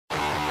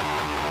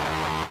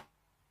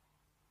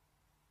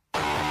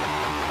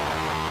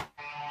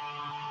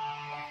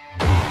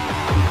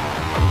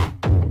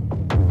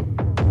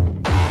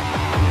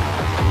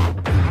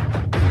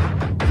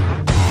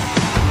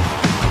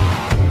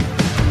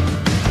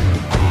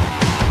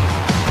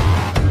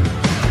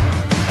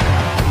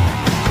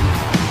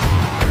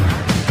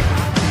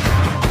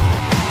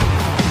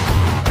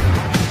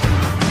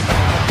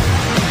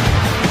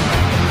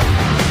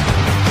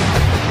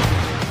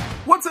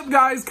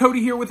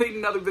Cody here with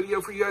another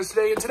video for you guys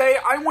today. And today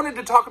I wanted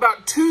to talk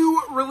about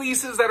two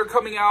releases that are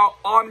coming out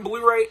on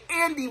Blu-ray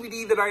and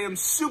DVD that I am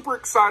super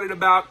excited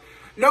about.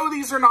 No,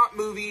 these are not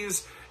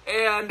movies,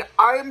 and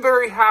I am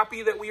very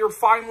happy that we are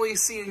finally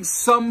seeing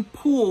some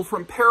pull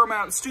from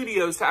Paramount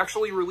Studios to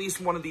actually release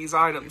one of these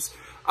items.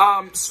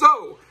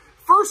 So,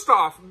 first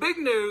off, big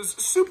news,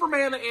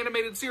 Superman the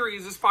Animated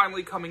Series is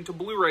finally coming to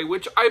Blu-ray,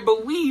 which I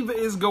believe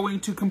is going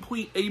to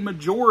complete a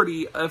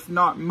majority, if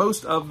not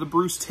most, of the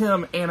Bruce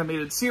Timm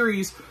Animated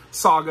Series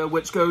saga,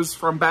 which goes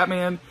from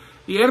Batman,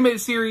 the Animated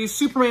Series,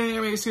 Superman the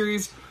Animated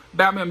Series,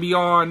 Batman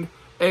Beyond,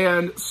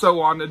 and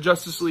so on to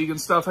Justice League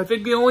and stuff. I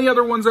think the only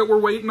other ones that we're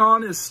waiting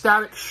on is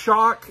Static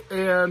Shock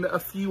and a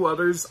few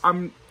others.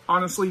 I'm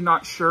honestly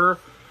not sure.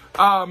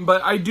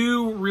 But I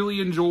do really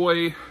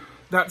enjoy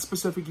that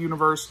specific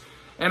universe.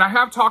 And I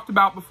have talked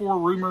about before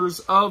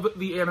rumors of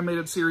the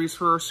animated series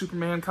for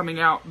Superman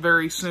coming out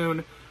very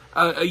soon.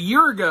 A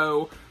year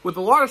ago, with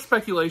a lot of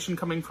speculation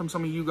coming from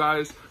some of you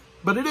guys.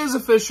 But it is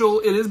official.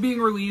 It is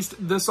being released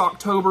this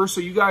October.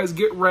 So you guys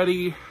get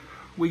ready.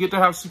 We get to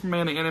have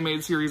Superman the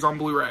Animated Series on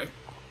Blu-ray.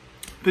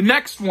 The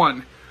next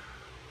one.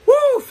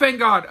 Woo! Thank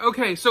God.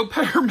 Okay, so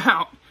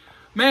Paramount.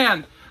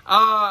 Man,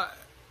 I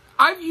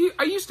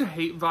used to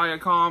hate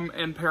Viacom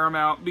and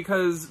Paramount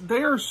because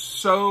they're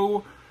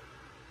so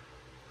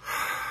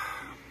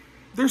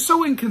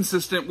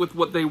inconsistent with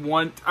what they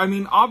want. I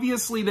mean,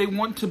 obviously they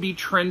want to be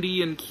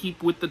trendy and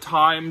keep with the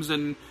times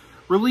and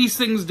release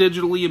things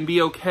digitally and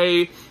be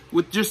okay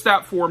with just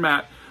that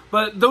format.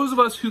 But those of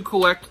us who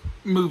collect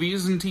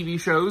movies and TV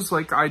shows,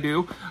 like I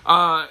do,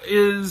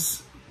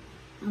 is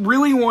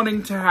really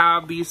wanting to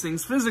have these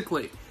things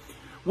physically.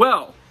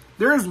 Well,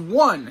 there is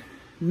one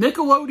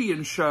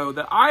Nickelodeon show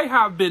that I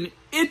have been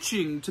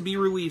itching to be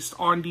released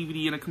on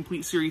DVD in a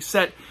complete series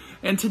set,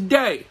 and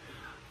today,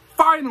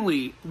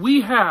 finally, we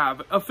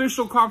have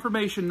official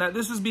confirmation that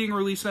this is being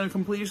released in a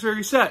complete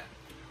series set.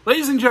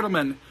 Ladies and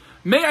gentlemen,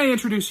 may I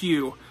introduce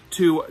you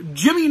to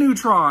Jimmy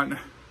Neutron,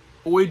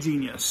 Boy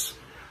Genius.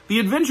 The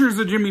Adventures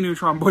of Jimmy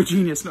Neutron, Boy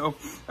Genius. No,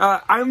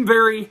 I'm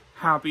very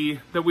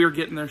happy that we are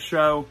getting this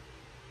show.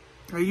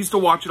 I used to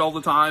watch it all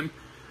the time.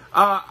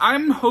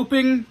 I'm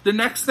hoping the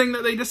next thing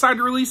that they decide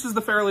to release is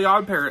the Fairly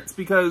Odd Parents,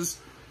 because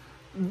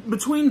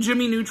between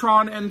Jimmy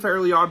Neutron and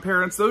Fairly Odd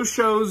Parents, those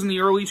shows in the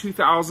early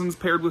 2000s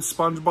paired with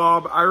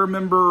SpongeBob, I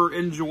remember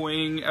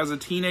enjoying as a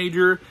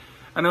teenager.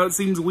 I know it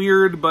seems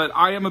weird, but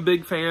I am a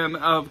big fan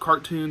of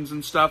cartoons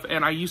and stuff,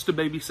 and I used to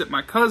babysit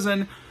my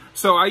cousin,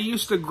 so I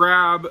used to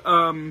grab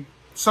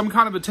some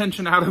kind of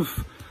attention out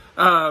of,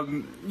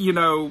 you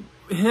know,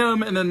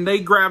 him, and then they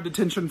grabbed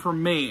attention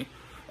from me.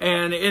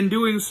 And in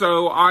doing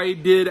so, I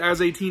did,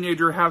 as a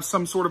teenager, have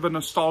some sort of a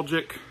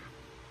nostalgic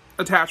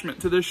attachment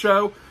to this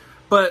show.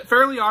 But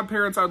Fairly Odd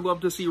Parents, I'd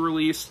love to see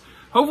released.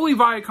 Hopefully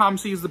Viacom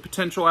sees the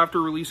potential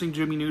after releasing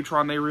Jimmy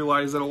Neutron. They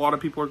realize that a lot of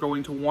people are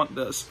going to want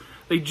this.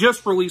 They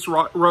just released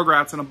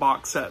Rugrats in a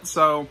box set.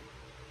 So,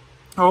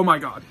 oh my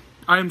God.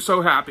 I am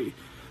so happy.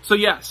 So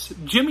yes,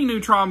 Jimmy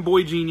Neutron,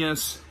 Boy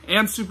Genius,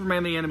 and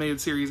Superman the Animated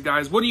Series,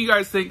 guys. What do you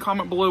guys think?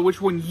 Comment below which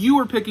one you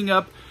are picking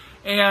up.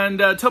 And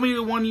tell me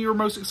the one you're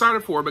most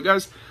excited for. But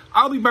guys,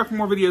 I'll be back for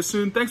more videos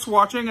soon. Thanks for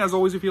watching. As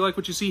always, if you like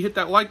what you see, hit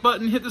that like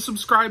button, hit the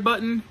subscribe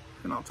button,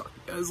 and I'll talk to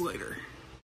you guys later.